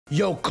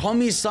Yo, call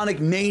me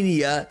Sonic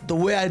Mania, the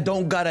way I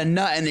don't got a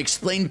nut and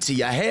explain to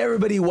ya. Hey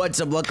everybody,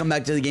 what's up? Welcome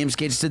back to the Games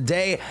Cage.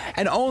 Today,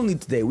 and only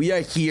today, we are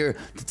here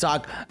to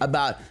talk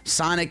about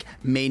Sonic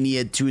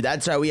Mania 2.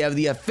 That's right, we have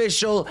the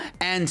official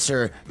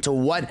answer to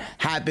what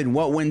happened,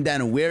 what went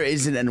down, where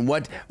is it, and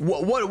what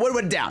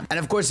went down. And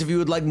of course, if you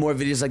would like more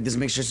videos like this,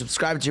 make sure to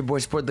subscribe to your boy,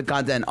 support the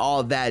content,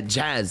 all that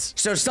jazz.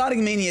 So Sonic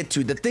Mania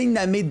 2, the thing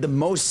that made the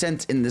most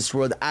sense in this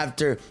world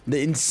after the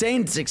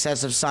insane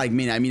success of Sonic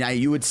Mania. I mean,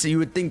 you would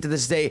think to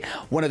this day,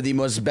 one of the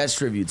most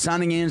best reviewed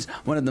Sonic games,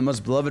 one of the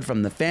most beloved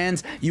from the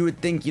fans. You would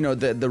think, you know,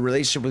 the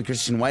relationship with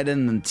Christian Whitehead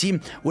and the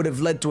team would have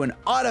led to an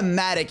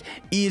automatic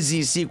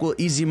easy sequel,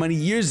 easy money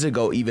years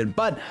ago even,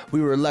 but we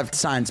were left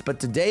silent. But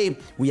today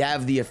we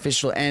have the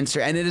official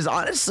answer, and it is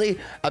honestly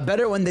a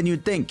better one than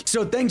you'd think.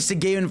 So thanks to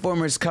Game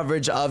Informer's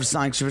coverage of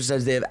Sonic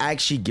Superstars, they have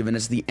actually given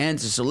us the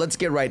answer. So let's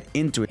get right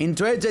into it. In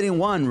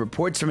 2021,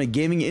 reports from a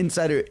gaming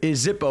insider,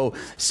 Zippo,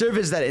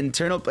 surfaced that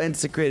internal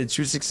plans to create a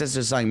true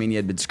successor to Sonic Mania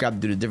had been scrapped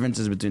due to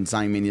differences between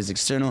Sonic Mania's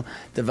external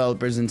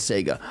developers and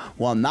SEGA.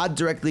 While not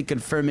directly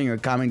confirming or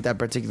commenting that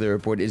particular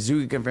report,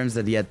 Izuka confirms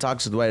that he had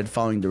talks with Whitehead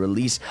following the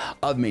release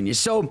of Mania.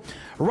 So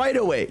right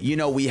away, you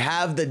know, we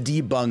have the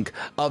debunk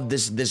of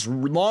this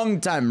long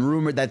time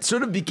rumor that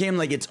sort of became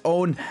like its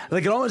own,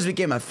 like it almost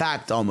became a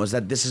fact almost,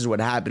 that this is what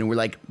happened. We're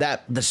like,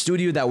 that the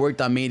studio that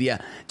worked on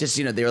Mania, just,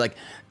 you know, they were like,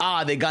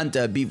 they got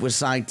into a beef with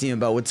Sonic Team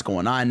about what's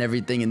going on and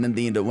everything, and then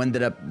they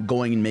ended up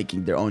going and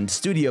making their own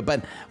studio.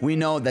 But we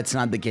know that's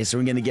not the case, so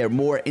we're gonna get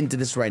more into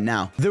this right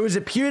now. There was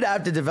a period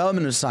after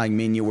development of Sonic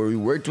Mania where we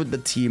worked with the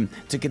team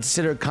to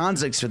consider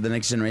concepts for the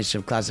next generation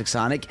of classic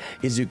Sonic.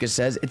 Izuka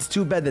says, it's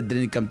too bad that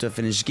didn't come to a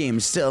finished game.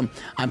 Still,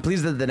 I'm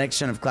pleased that the next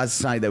gen of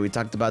classic Sonic that we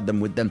talked about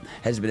with them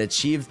has been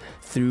achieved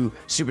through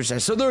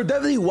Superstars. So there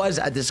definitely was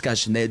a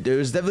discussion. There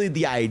was definitely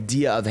the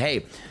idea of,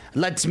 hey,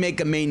 let's make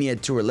a Mania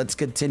tour. Let's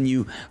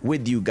continue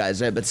with you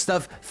guys, right? But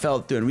stuff fell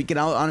through, and we can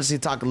honestly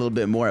talk a little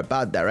bit more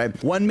about that,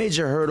 right? One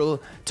major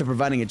hurdle to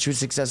providing a true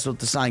successor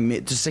to Sonic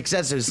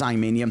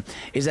Mania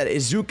is that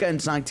Izuka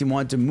and Sonic Team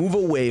want to move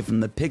away from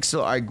the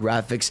pixel art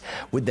graphics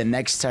with the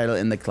next title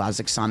in the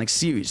classic Sonic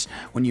series.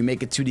 When you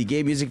make a 2D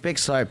game using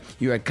pixel art,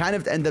 you are kind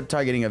of end up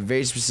targeting a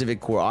very specific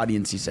core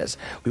audience, he says.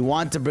 We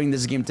want to bring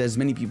this game to as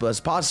many people as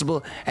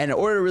possible, and in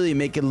order to really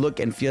make it look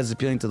and feel as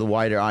appealing to the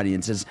wider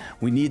audiences,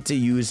 we need to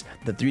use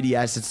the 3D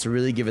assets to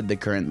really give it the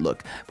current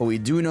look. But we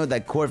do know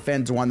that core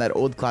fans want that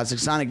old classic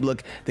Sonic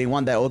look. They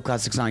want that old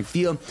classic Sonic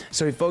feel.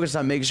 So we focused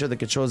on making sure the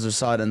controls are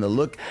solid in the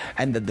look,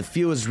 and that the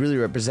feel is really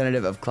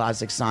representative of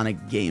classic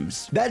Sonic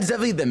games. That's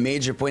definitely the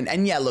major point.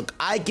 And yeah, look,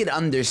 I can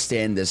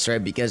understand this,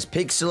 right? Because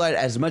pixel art,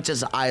 as much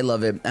as I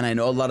love it, and I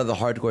know a lot of the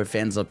hardcore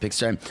fans love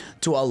pixel art,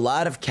 to a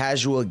lot of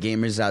casual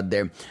gamers out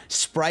there,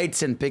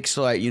 sprites and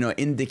pixel art, you know,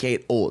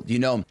 indicate old. You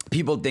know,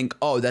 people think,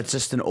 oh, that's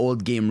just an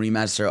old game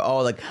remaster.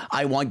 Oh, like,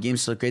 I want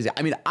games to look crazy.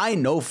 I mean, I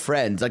know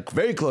friends, like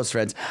very close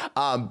friends,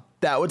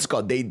 that what's it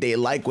called, they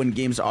like when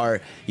games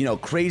are, you know,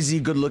 crazy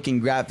good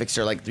looking graphics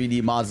or like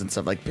 3D mods and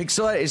stuff. Like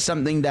pixel art is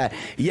something that,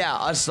 yeah,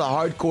 us the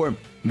hardcore,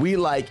 we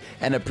like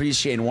and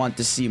appreciate and want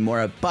to see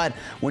more of, but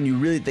when you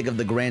really think of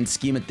the grand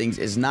scheme of things,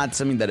 is not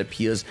something that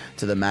appeals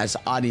to the mass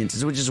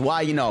audiences, which is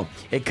why, you know,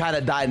 it kind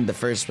of died in the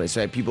first place,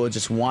 right? People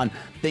just want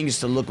things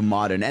to look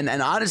modern, and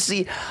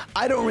honestly,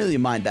 I don't really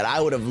mind that.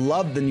 I would have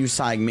loved the new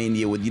Sonic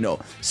Mania with, you know,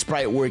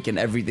 sprite work and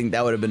everything.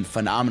 That would have been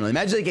phenomenal.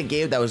 Imagine like a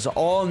game that was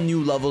all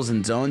new levels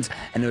and zones,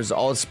 and it was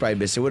all sprite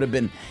based. It would have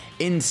been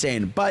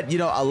insane. But, you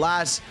know,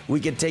 alas, we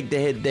could take the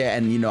hit there,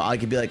 and, you know, I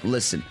could be like,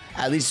 listen,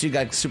 at least you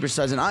got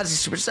Superstars, and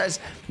honestly, Superstars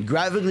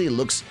graphically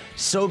looks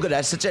so good. It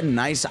has such a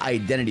nice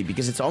identity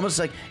because it's almost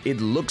like it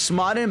looks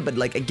modern, but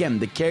like, again,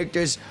 the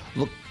characters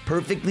look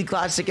perfectly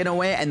classic in a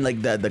way, and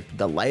like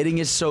the lighting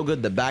is so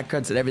good, the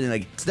backgrounds and everything.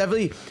 Like, it's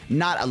definitely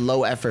not a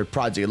low effort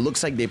project. It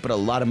looks like they put a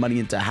lot of money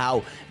into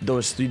how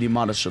those 3D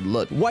models should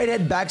look.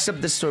 Whitehead backs up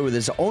this story with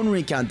his own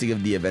recounting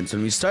of the events.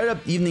 When we started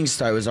up Evening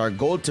Star, it was our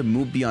goal to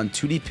move beyond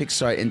 2D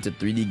pixel art into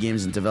 3D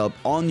games and develop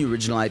all new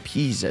original IP,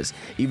 he says.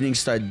 Evening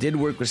Star did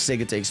work with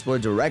SEGA to explore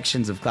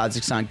directions of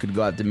classic Sonic could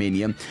go after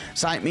Mania.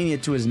 Sonic Mania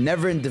 2 is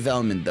never in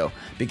development though,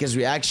 because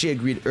we actually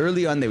agreed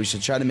early on that we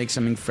should try to make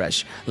something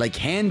fresh, like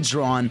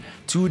hand-drawn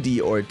 2D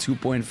or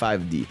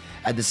 2.5D.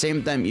 At the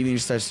same time, Evening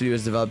Star Studio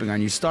is developing our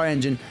new Star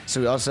engine,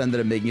 so we also ended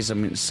up making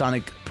some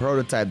Sonic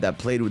prototype that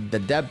played with the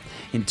depth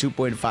in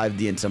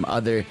 2.5D and some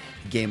other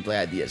gameplay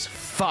ideas.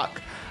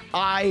 Fuck,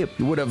 I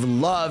would have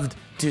loved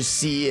to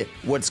see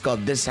what's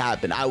called this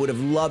happen. I would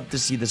have loved to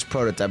see this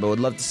prototype. I would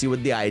love to see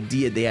what the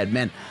idea they had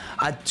meant.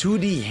 A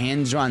 2D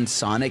hand-drawn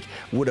Sonic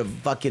would have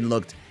fucking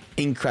looked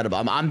incredible.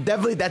 I'm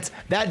definitely, that's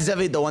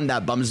definitely the one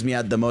that bums me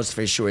out the most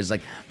for sure. It's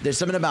like, there's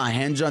something about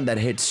hand-drawn that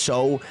hits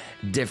so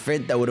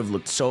different, that would have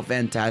looked so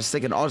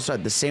fantastic. And also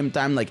at the same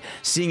time, like,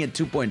 seeing it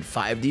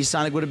 2.5D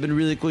Sonic would have been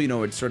really cool. You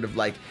know, it's sort of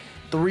like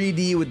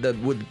 3D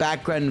with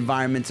background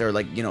environments, or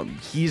like, you know,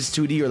 he's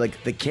 2D, or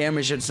like the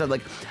camera shit stuff.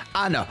 Like,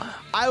 I don't know,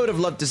 I would have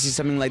loved to see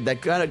something like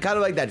that, kind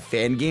of like that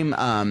fan game,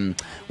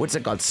 what's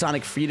it called,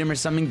 Sonic Freedom or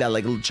something, that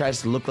like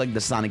tries to look like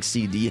the Sonic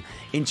CD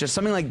intro.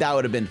 Something like that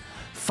would have been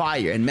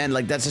fire. And man,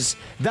 like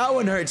that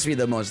one hurts me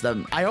the most.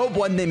 I hope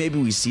one day maybe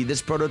we see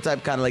this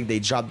prototype, kind of like they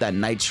dropped that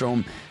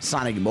Nitro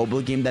Sonic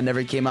mobile game that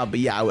never came out.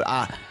 But yeah, I would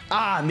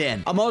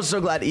man. I'm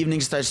also glad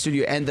Evening Star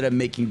Studio ended up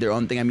making their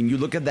own thing. I mean, you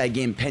look at that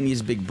game,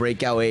 Penny's Big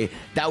Breakout,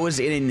 that was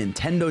in a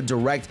Nintendo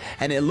Direct,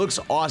 and it looks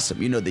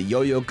awesome. You know, the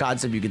yo-yo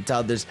concept, you can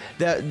tell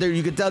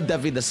you can tell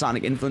definitely the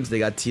Sonic influence. They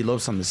got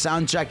T-Lopes on the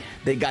soundtrack.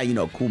 They got, you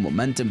know, cool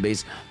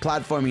momentum-based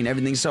platforming and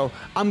everything. So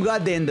I'm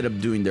glad they ended up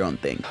doing their own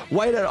thing.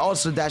 Whitehead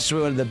also dashed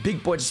away one of the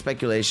big points of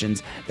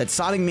speculations that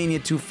Sonic Mania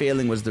 2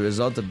 failing was the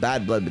result of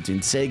bad blood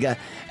between SEGA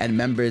and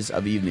members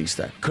of Evening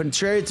Star.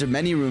 Contrary to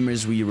many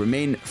rumors, we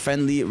remain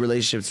friendly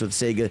relationships with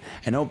SEGA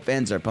and hope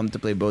fans are pumped to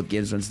play both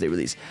games once they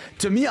release.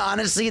 To me,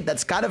 honestly,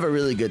 that's kind of a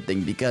really good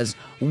thing because,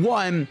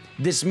 one,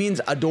 this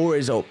means a door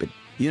is open.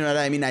 You know what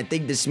I mean? I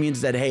think this means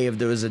that, hey, if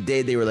there was a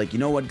day they were like, you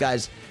know what,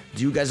 guys,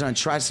 do you guys want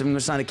to try something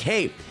with Sonic?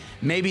 Hey,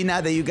 maybe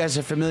now that you guys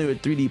are familiar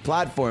with 3D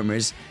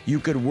platformers, you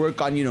could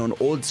work on, you know, an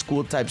old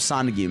school type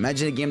Sonic game.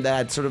 Imagine a game that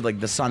had sort of like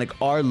the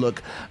Sonic R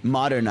look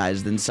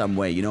modernized in some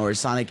way, you know, or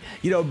Sonic,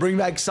 you know, bring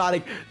back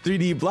Sonic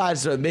 3D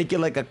Blast, or make it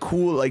like a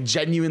cool, like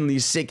genuinely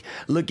sick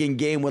looking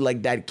game with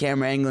like that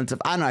camera angle and stuff.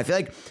 I don't know.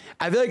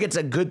 I feel like it's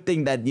a good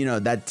thing that, you know,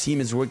 that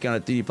team is working on a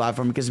 3D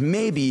platform, because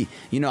maybe,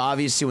 you know,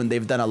 obviously when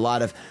they've done a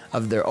lot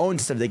of their own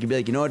stuff, they can be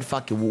like, you know what,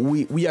 fuck it,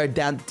 we are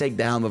down to take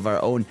the helm of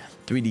our own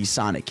 3D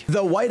Sonic.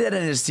 Though Whitehead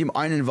and his team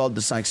aren't involved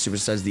with Sonic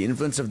Superstars, the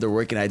influence of their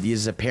work and ideas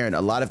is apparent.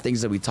 A lot of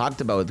things that we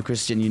talked about with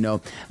Christian, you know,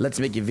 let's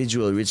make a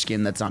visual rich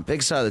game that's on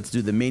Pixar, let's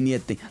do the Mania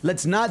thing.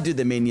 Let's not do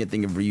the Mania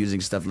thing of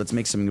reusing stuff. Let's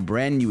make something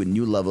brand new and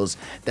new levels.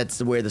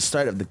 That's where the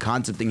start of the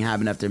concept thing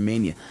happened after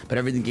Mania. But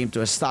everything came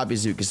to a stop,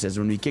 Izuka says.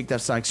 When we kicked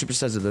off Sonic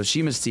Superstars with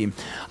Oshima's team,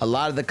 a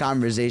lot of the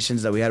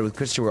conversations that we had with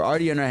Christian were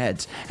already in our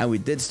heads, and we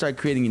did start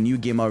creating a new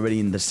game already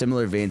in the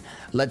similar vein.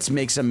 Let's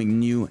make something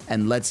new,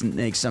 and let's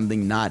make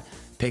something not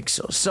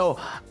pixels. So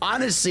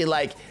honestly,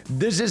 like,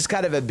 this is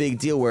kind of a big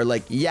deal where,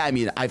 like, yeah, I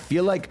mean, I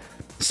feel like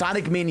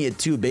Sonic Mania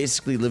 2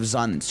 basically lives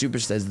on in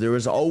Superstars. There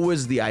was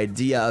always the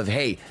idea of,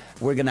 hey,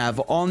 we're gonna have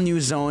all new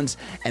zones,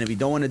 and we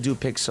don't want to do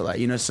pixel art,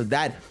 you know, so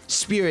that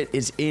spirit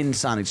is in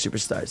Sonic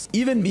Superstars.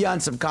 Even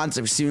beyond some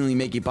concepts seemingly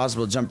making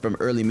possible jump from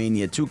early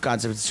Mania 2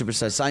 concepts to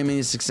Superstars, Sonic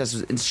Mania's success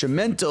was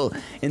instrumental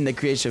in the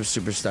creation of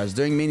Superstars.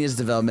 During Mania's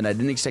development, I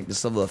didn't expect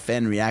this level of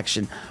fan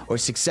reaction or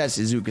success,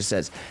 Izuka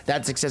says.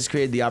 That success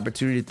created the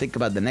opportunity to think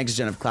about the next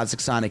gen of classic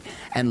Sonic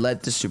and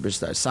led to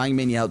Superstars. Sonic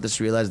Mania helped us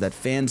realize that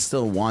fans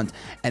still want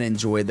and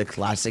enjoy the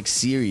classic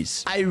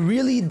series. I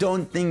really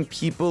don't think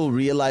people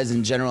realize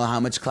in general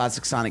how much classic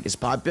Sonic is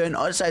popular, and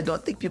also I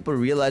don't think people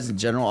realize in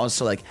general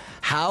also like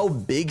how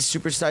big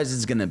Superstars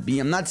is gonna be.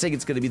 I'm not saying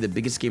it's gonna be the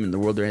biggest game in the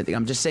world or anything.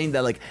 I'm just saying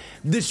that, like,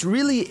 this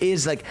really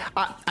is like,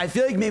 I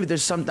feel like maybe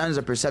there's sometimes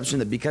a perception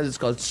that because it's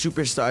called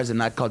Superstars and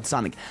not called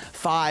Sonic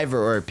 5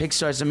 or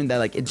Pixar or something, that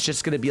like it's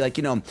just gonna be like,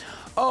 you know,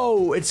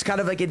 oh, it's kind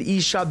of like an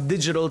eShop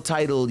digital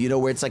title, you know,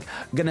 where it's like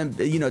gonna,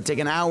 you know, take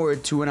an hour or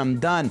two and I'm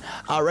done.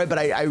 All right, but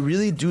I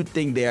really do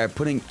think they are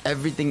putting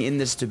everything in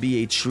this to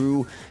be a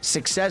true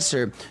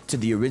successor to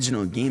the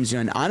original games, you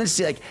know. And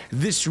honestly, like,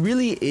 this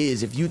really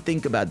is, if you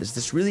think about this,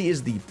 this really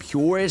is the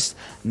purest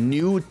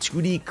new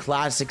 2D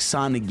classic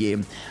Sonic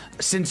game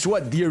since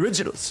what? The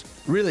originals.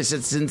 Really,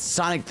 since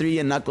Sonic 3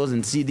 and Knuckles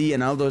and CD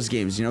and all those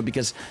games, you know,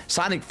 because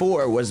Sonic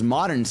 4 was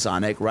modern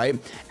Sonic, right?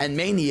 And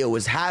Mania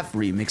was half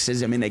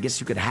remixes. I mean, I guess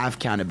you could half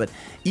count it, but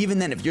even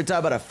then, if you're talking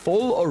about a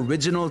full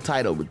original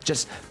title with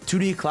just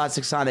 2D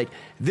classic Sonic,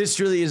 this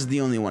really is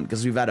the only one,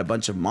 because we've had a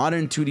bunch of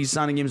modern 2D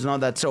Sonic games and all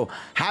that, so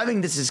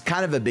having this is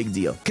kind of a big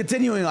deal.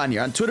 Continuing on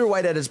here, on Twitter,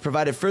 Whitehead has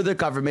provided further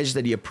confirmation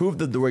that he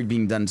approved of the work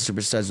being done in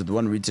Superstars, with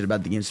one retweet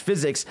about the game's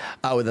physics,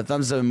 with a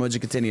thumbs up emoji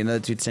containing another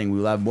tweet saying, we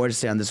will have more to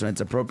say on this when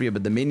it's appropriate,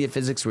 but the Mania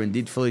physics were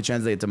indeed fully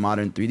translated to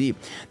modern 3D.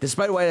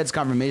 Despite Whitehead's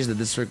confirmation that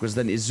this work was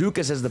done,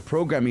 Izuka says the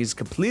programming is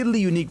completely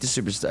unique to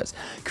Superstars,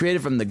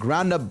 created from the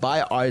ground up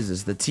by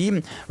ours. The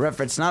team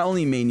referenced not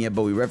only Mania,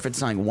 but we referenced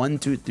Sonic 1,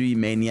 2, 3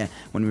 Mania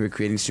when we were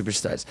creating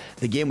Superstars.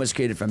 The game was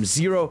created from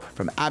zero,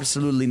 from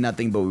absolutely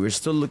nothing, but we were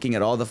still looking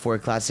at all the 4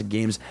 classic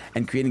games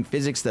and creating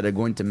physics that are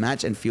going to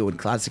match and feel what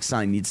classic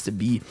Sonic needs to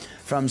be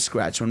from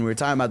scratch. When we were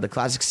talking about the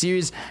classic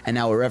series and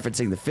now we're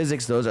referencing the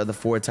physics, those are the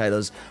 4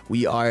 titles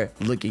we are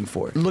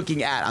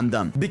looking at. I'm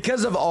done.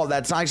 Because of all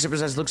that, Sonic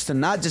Superstars looks to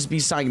not just be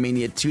Sonic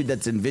Mania 2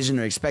 that's envisioned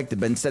or expected,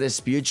 but instead a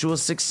spiritual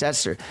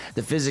successor.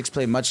 The physics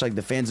play much like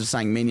the fans of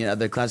Sonic Mania and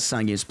other classic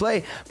Sonic games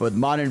play, but with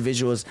modern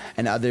visuals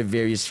and other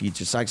various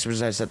features. Sonic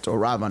Superstars is set to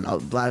arrive on all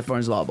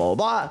platforms, blah, blah,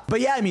 blah.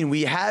 But yeah, I mean,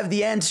 we have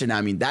the answer now.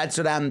 I mean, that's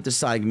what happened to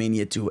Sonic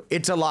Mania 2.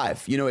 It's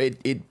alive. You know,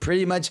 it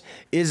pretty much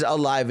is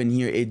alive in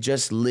here. It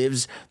just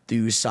lives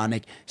through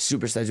Sonic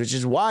Superstars, which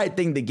is why I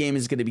think the game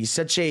is going to be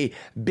such a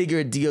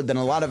bigger deal than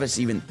a lot of us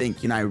even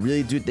think. You know, I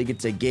really do think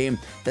it's a game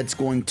that's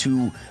going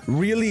to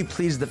really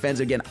please the fans.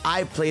 Again,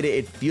 I played it.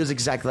 It feels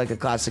exactly like a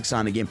classic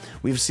Sonic game.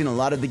 We've seen a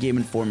lot of the Game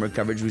Informer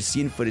coverage. We've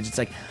seen footage. It's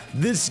like,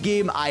 this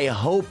game, I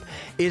hope,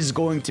 is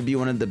going to be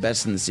one of the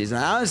best in the season.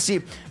 I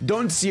honestly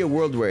don't see a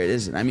world where it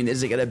isn't. I mean,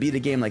 is it going to beat a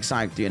game like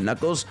Sonic 3 and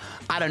Knuckles?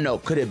 I don't know.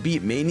 Could it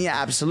beat Mania?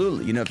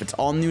 Absolutely. You know, if it's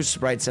all new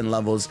sprites and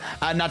levels,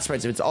 not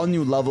sprites, if it's all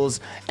new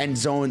levels and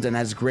zones and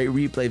has great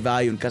replay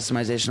value and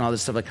customization, all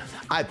this stuff, like,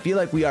 I feel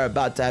like we are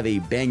about to have a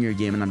banger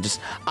game, and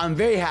I'm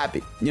very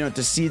happy, you know,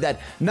 to see that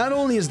not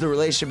only is the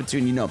relationship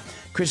between, you know,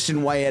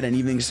 Christian Whitehead and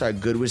Evening Star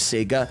good with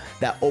SEGA,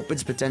 that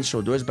opens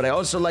potential doors, but I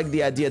also like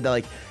the idea that,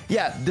 like,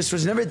 yeah, this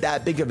was never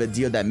that big of a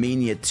deal that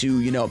Mania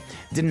 2, you know,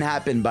 didn't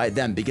happen by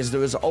them, because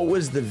there was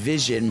always the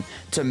vision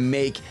to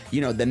make,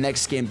 you know, the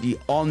next game be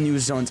all new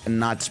zones and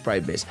not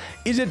sprite based.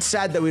 Is it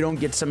sad that we don't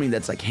get something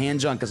that's like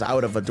hand-drawn, because I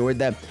would have adored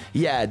that?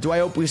 Yeah. Do I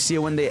hope we see it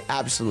one day?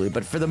 Absolutely.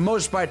 But for the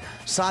most part,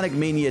 Sonic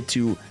Mania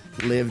 2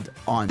 lived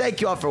on.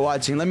 Thank you all for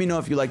watching. Let me know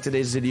if you liked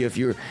today's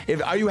video.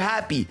 Are you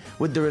happy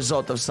with the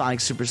result of Sonic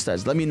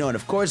Superstars? Let me know, and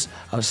of course,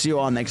 I'll see you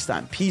all next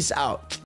time. Peace out.